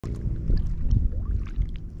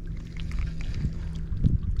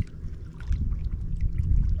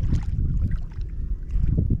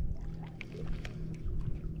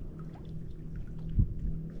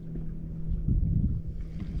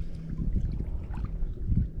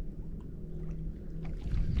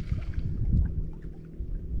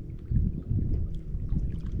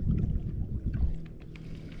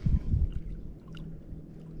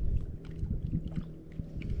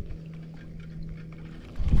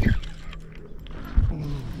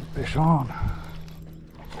fish on.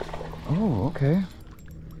 Oh, okay.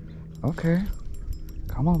 Okay.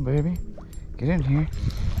 Come on, baby. Get in here.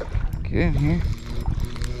 Get in here.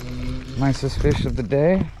 Nicest fish of the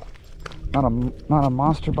day. Not a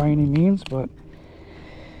monster by any means, but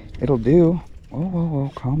it'll do. Whoa, whoa, whoa.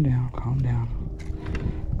 Calm down. Calm down.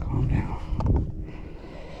 Calm down.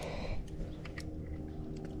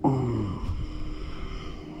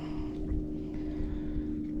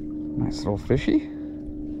 Nice little fishy.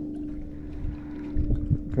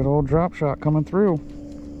 Good old drop shot coming through.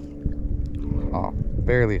 Oh,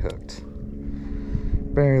 barely hooked.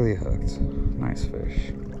 Barely hooked. Nice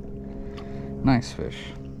fish. Nice fish.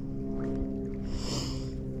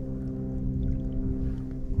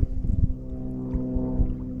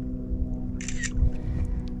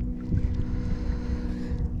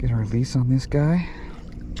 Get a release on this guy.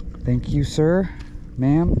 Thank you, sir,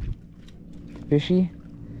 ma'am, fishy.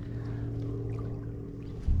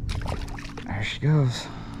 There she goes.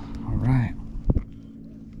 All right.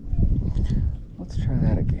 Let's try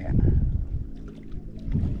that again.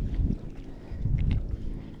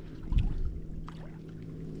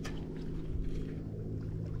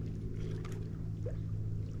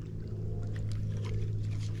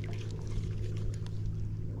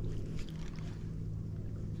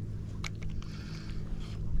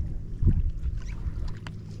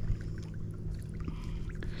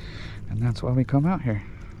 And that's why we come out here.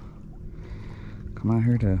 Come out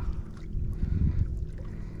here to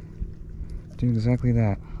do exactly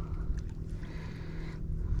that.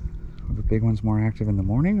 Are the big ones more active in the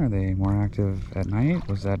morning? Are they more active at night?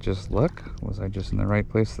 Was that just luck? Was I just in the right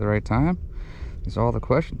place at the right time? These are all the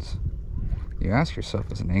questions you ask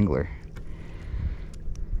yourself as an angler.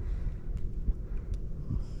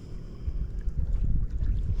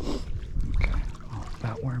 Okay. Oh,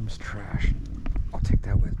 that worm's trash. I'll take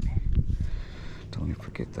that with me. Don't let me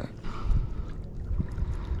forget that.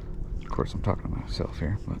 Of course, I'm talking to myself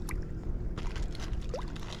here, but